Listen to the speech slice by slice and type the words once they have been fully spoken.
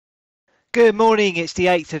Good morning, it's the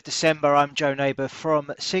 8th of December. I'm Joe Neighbour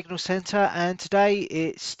from Signal Centre, and today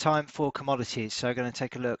it's time for commodities. So, I'm going to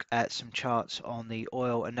take a look at some charts on the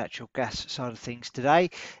oil and natural gas side of things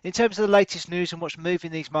today. In terms of the latest news and what's moving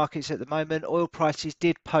these markets at the moment, oil prices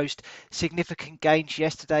did post significant gains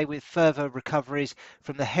yesterday with further recoveries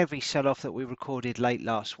from the heavy sell off that we recorded late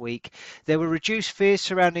last week. There were reduced fears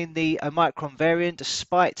surrounding the Omicron variant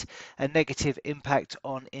despite a negative impact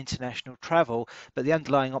on international travel, but the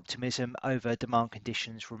underlying optimism over demand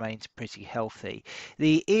conditions remains pretty healthy.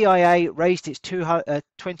 The EIA raised its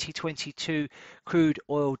 2022 crude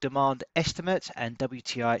oil demand estimate, and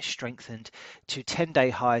WTI strengthened to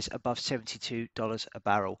 10-day highs above $72 a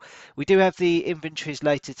barrel. We do have the inventories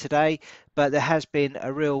later today, but there has been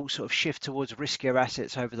a real sort of shift towards riskier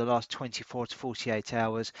assets over the last 24 to 48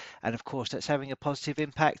 hours, and of course that's having a positive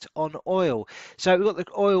impact on oil. So we've got the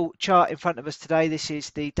oil chart in front of us today. This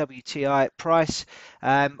is the WTI price.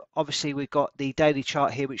 Obviously we've got the daily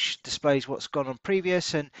chart here which displays what's gone on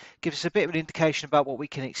previous and gives us a bit of an indication about what we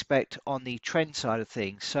can expect on the trend side of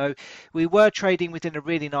things. So we were trading within a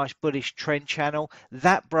really nice bullish trend channel.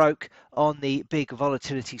 That broke on the big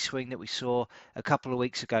volatility swing that we saw a couple of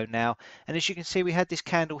weeks ago now. And as you can see, we had this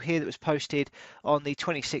candle here that was posted on the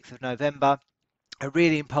 26th of November. A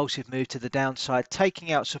really impulsive move to the downside,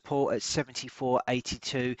 taking out support at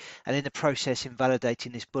 74.82 and in the process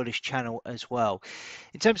invalidating this bullish channel as well.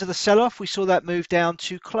 In terms of the sell-off, we saw that move down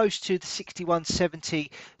to close to the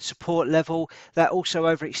 61.70 support level. That also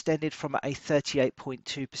overextended from a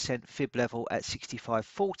 38.2% fib level at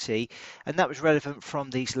 65.40, and that was relevant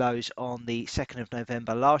from these lows on the 2nd of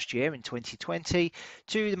November last year in 2020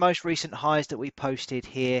 to the most recent highs that we posted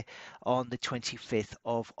here on the 25th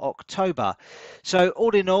of October. So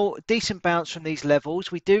all in all, decent bounce from these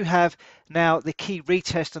levels. We do have now the key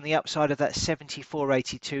retest on the upside of that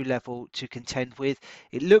 74.82 level to contend with.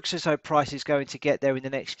 It looks as though price is going to get there in the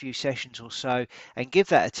next few sessions or so and give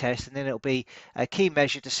that a test, and then it'll be a key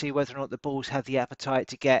measure to see whether or not the bulls have the appetite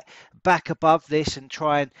to get back above this and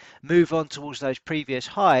try and move on towards those previous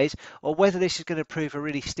highs, or whether this is going to prove a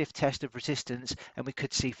really stiff test of resistance and we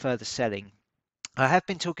could see further selling. I have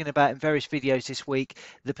been talking about in various videos this week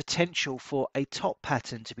the potential for a top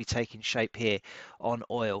pattern to be taking shape here on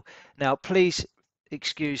oil. Now, please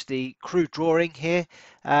excuse the crude drawing here.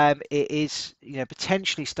 It is,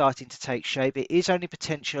 potentially starting to take shape. It is only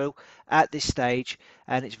potential at this stage,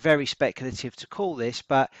 and it's very speculative to call this.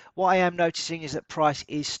 But what I am noticing is that price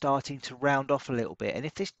is starting to round off a little bit. And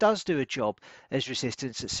if this does do a job as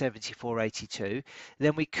resistance at 74.82,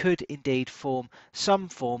 then we could indeed form some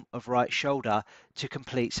form of right shoulder to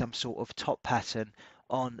complete some sort of top pattern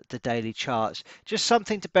on the daily charts. Just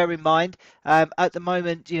something to bear in mind. At the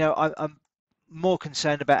moment, I'm more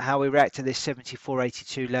concerned about how we react to this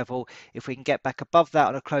 74.82 level. If we can get back above that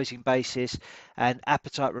on a closing basis and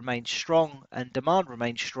appetite remains strong and demand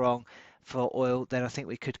remains strong for oil, then I think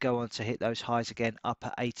we could go on to hit those highs again up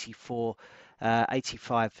at 84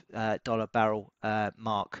 $85 barrel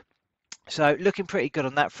mark. So looking pretty good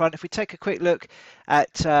on that front. If we take a quick look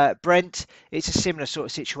at Brent, it's a similar sort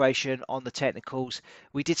of situation on the technicals.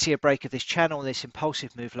 We did see a break of this channel and this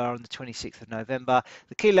impulsive move lower on the 26th of November.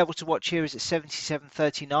 The key level to watch here is at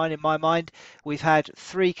 77.39 in my mind. We've had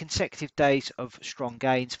 3 consecutive days of strong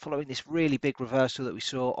gains following this really big reversal that we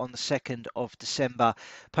saw on the 2nd of December,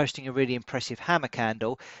 posting a really impressive hammer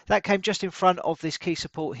candle. That came just in front of this key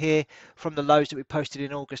support here from the lows that we posted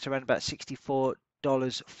in August around about $64.40.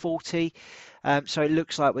 So it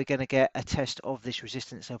looks like we're going to get a test of this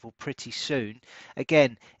resistance level pretty soon.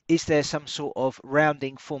 Again, is there some sort of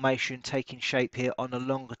rounding formation taking shape here on a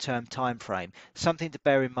longer term time frame? Something to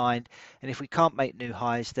bear in mind. And if we can't make new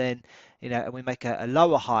highs, then and we make a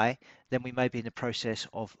lower high, then we may be in the process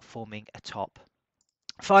of forming a top.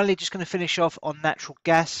 Finally, just going to finish off on natural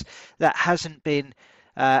gas. That hasn't been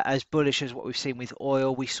as bullish as what we've seen with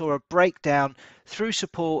oil. We saw a breakdown through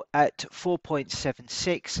support at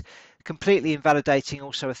 4.76, completely invalidating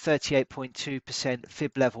also a 38.2%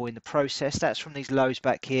 fib level in the process. That's from these lows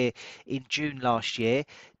back here in June last year.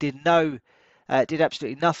 Did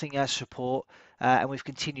absolutely nothing as support. And we've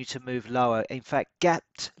continued to move lower. In fact,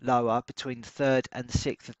 gapped lower between the 3rd and the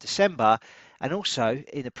 6th of December, and also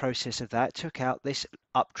in the process of that took out this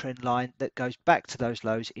uptrend line that goes back to those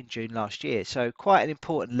lows in June last year. So quite an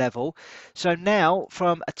important level. So now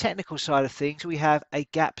from a technical side of things, we have a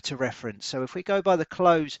gap to reference. So if we go by the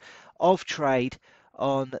close of trade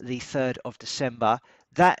on the 3rd of December,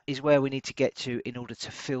 That is where we need to get to in order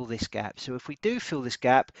to fill this gap. So if we do fill this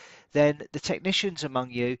gap, then the technicians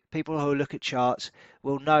among you, people who look at charts,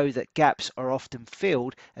 will know that gaps are often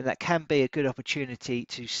filled, and that can be a good opportunity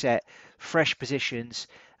to set fresh positions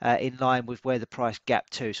in line with where the price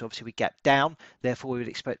gapped to. So obviously we gapped down, therefore we would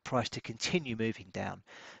expect price to continue moving down.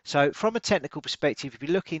 So from a technical perspective, if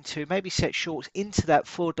you're looking to maybe set shorts into that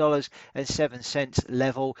 $4.07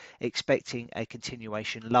 level, expecting a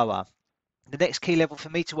continuation lower. The next key level for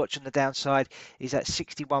me to watch on the downside is that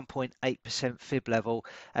 61.8% fib level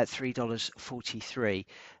at $3.43.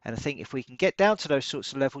 And I think if we can get down to those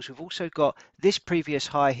sorts of levels, we've also got this previous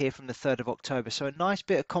high here from the 3rd of October. So a nice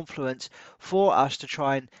bit of confluence for us to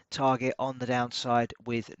try and target on the downside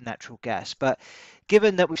with natural gas. But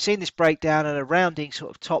given that we've seen this breakdown and a rounding sort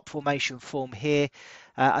of top formation form here,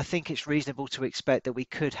 I think it's reasonable to expect that we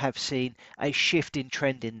could have seen a shift in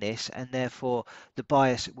trend in this, and therefore the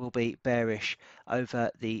bias will be bearish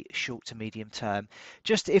over the short to medium term.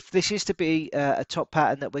 Just if this is to be a top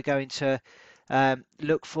pattern that we're going to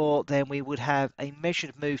look for, then we would have a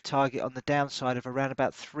measured move target on the downside of around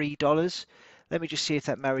about $3. Let me just see if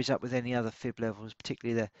that marries up with any other fib levels,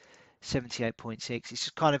 particularly the 78.6. It's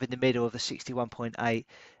kind of in the middle of the 61.8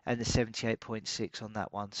 and the 78.6 on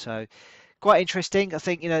that one. So quite interesting. I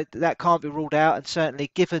think, that can't be ruled out, and certainly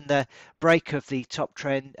given the break of the top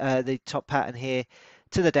trend, the top pattern here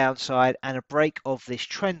to the downside, and a break of this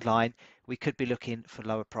trend line, we could be looking for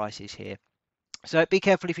lower prices here. So be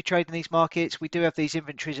careful if you trade in these markets. We do have these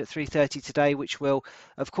inventories at 3:30 today, which will,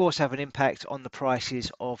 of course, have an impact on the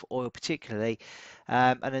prices of oil particularly.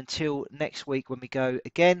 And until next week when we go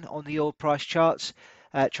again on the oil price charts,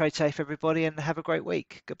 trade safe everybody and have a great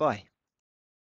week. Goodbye.